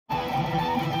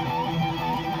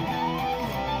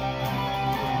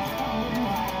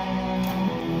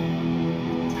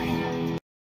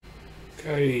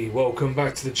Hey, welcome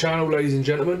back to the channel, ladies and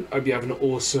gentlemen. Hope you're having an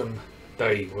awesome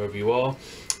day wherever you are.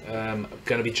 I'm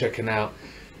going to be checking out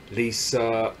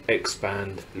Lisa X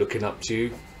Band, Looking Up to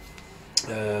You.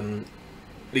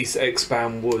 Lisa X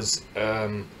Band was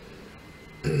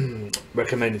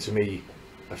recommended to me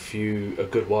a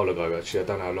good while ago. Actually, I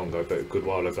don't know how long ago, but a good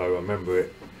while ago. I remember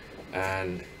it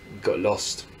and got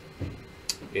lost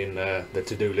in the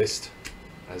to-do list,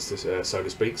 as this, so to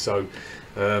speak. So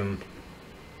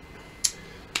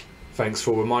thanks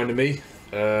for reminding me.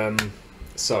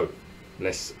 So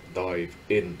let's dive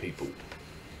in, people.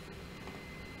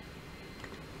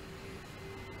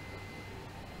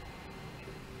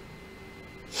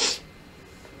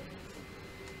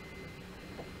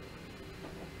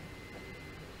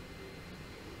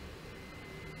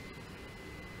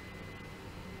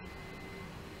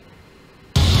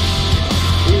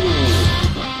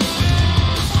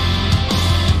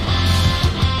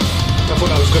 I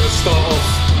thought I was going to start off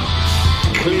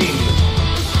clean.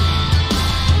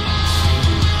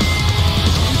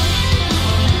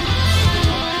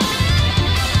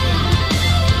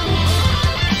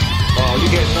 Oh, you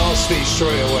get nasty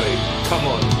straight away. Come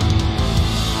on.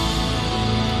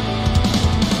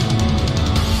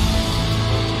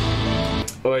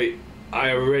 Wait, I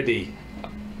already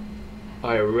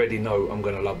know I'm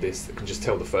gonna love this. I can just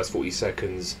tell the first 40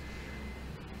 seconds.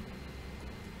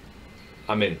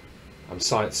 I'm in. I'm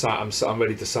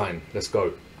ready to sign. Let's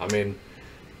go. I'm in.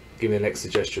 Give me the next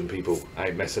suggestion, people. I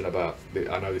ain't messing about.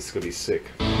 I know this is gonna be sick.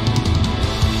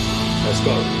 Let's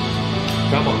go.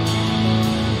 Come on.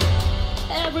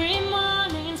 Every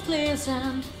morning's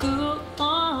pleasant. Good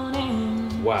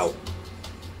morning. Wow.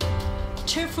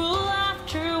 Cheerful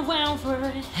laughter when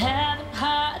we're having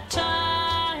hard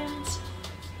times.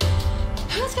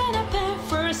 Who's gonna pay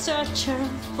for such a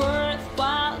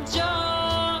worthwhile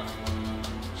job?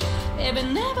 If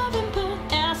never been put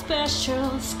as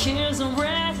special skills and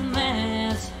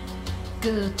resumes.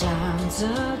 Good times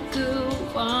are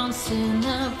good once in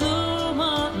a blue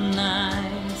moon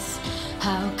nights.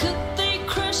 How could they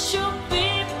crush you,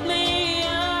 beat me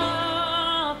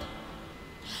up?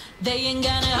 They ain't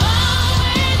gonna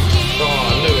always give. Oh,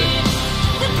 I knew it.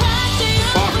 The price to you.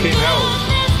 Fucking hell.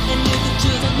 And you could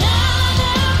choose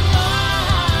another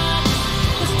one.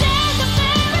 Let's take a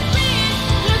favorite beat.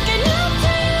 Looking up to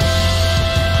you.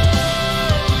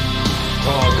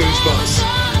 Oh, goosebumps.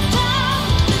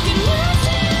 Looking up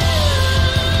to you.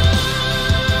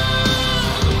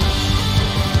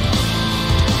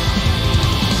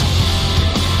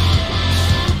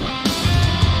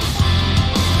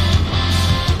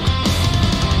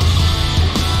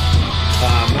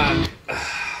 Man,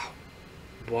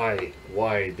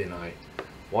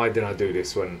 why didn't I do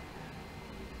this when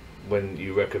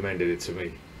you recommended it to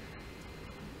me?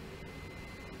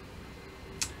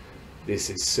 This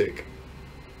is sick.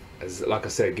 Like I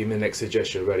said, give me the next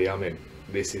suggestion. Ready, I'm in.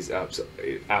 This is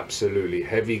absolutely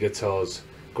heavy guitars,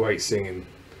 great singing.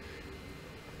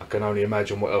 I can only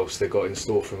imagine what else they got in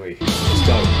store for me. Let's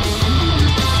go.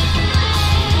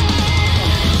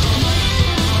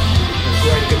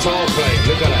 Great guitar playing,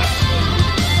 look at that.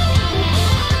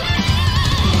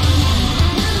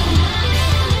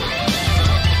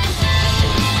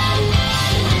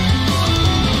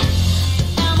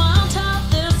 I'm on top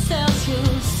the cells you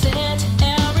sit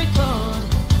and record.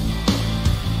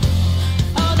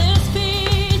 All the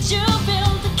speed you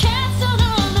build the castle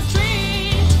on the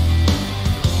street.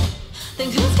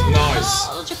 Then who's gonna Nice.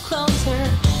 hold you closer,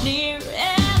 near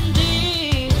and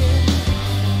dear?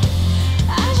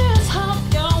 I just hope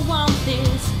you want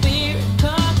this beat.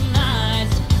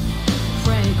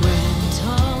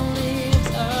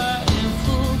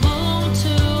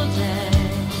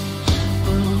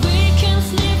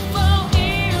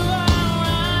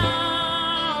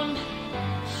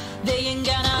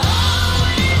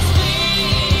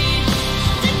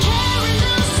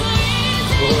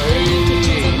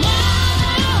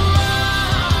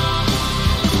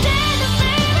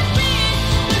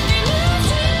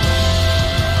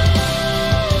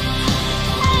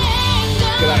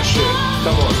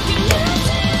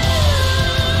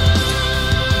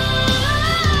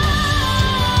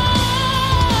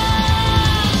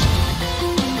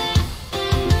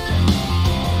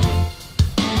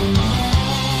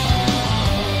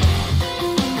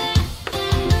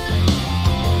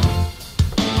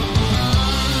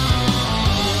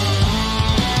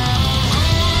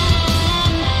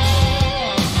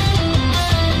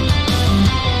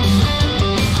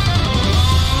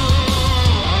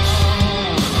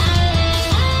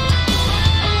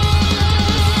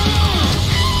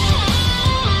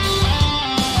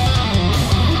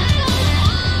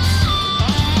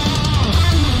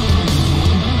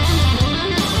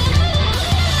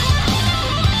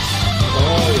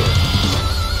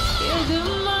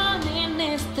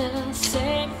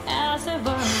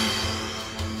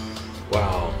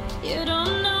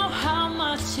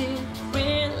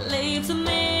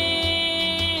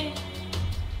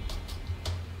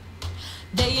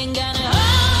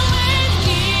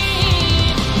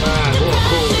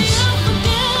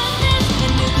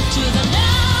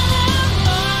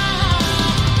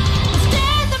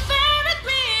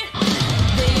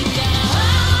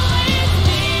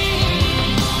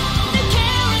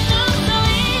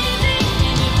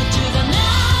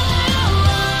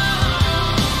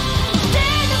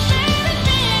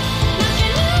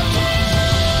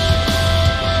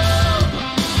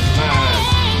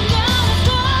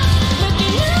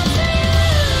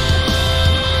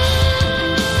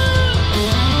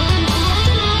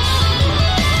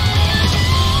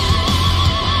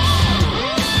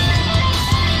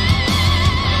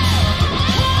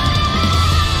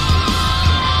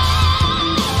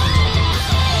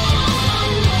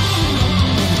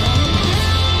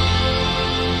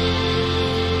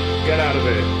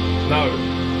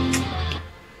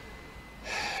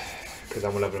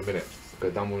 we'll have a minute. Go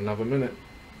done with another minute.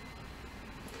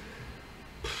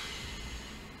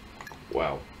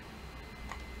 Wow.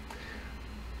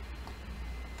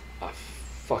 I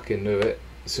fucking knew it.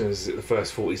 As soon as the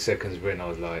first 40 seconds were in, I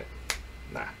was like,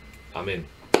 nah, I'm in.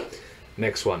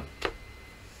 Next one.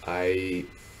 I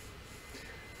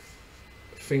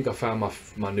think I found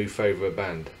my new favourite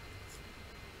band.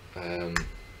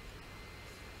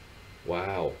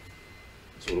 Wow.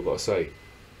 That's all I've got to say.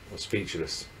 I'm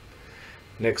speechless.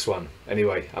 Next one.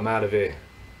 Anyway, I'm out of here.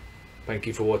 Thank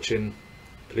you for watching.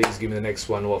 Please give me the next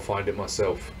one or I'll find it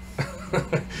myself.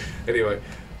 Anyway,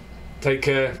 take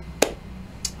care.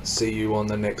 See you on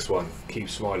the next one. Keep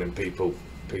smiling, people.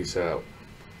 Peace out.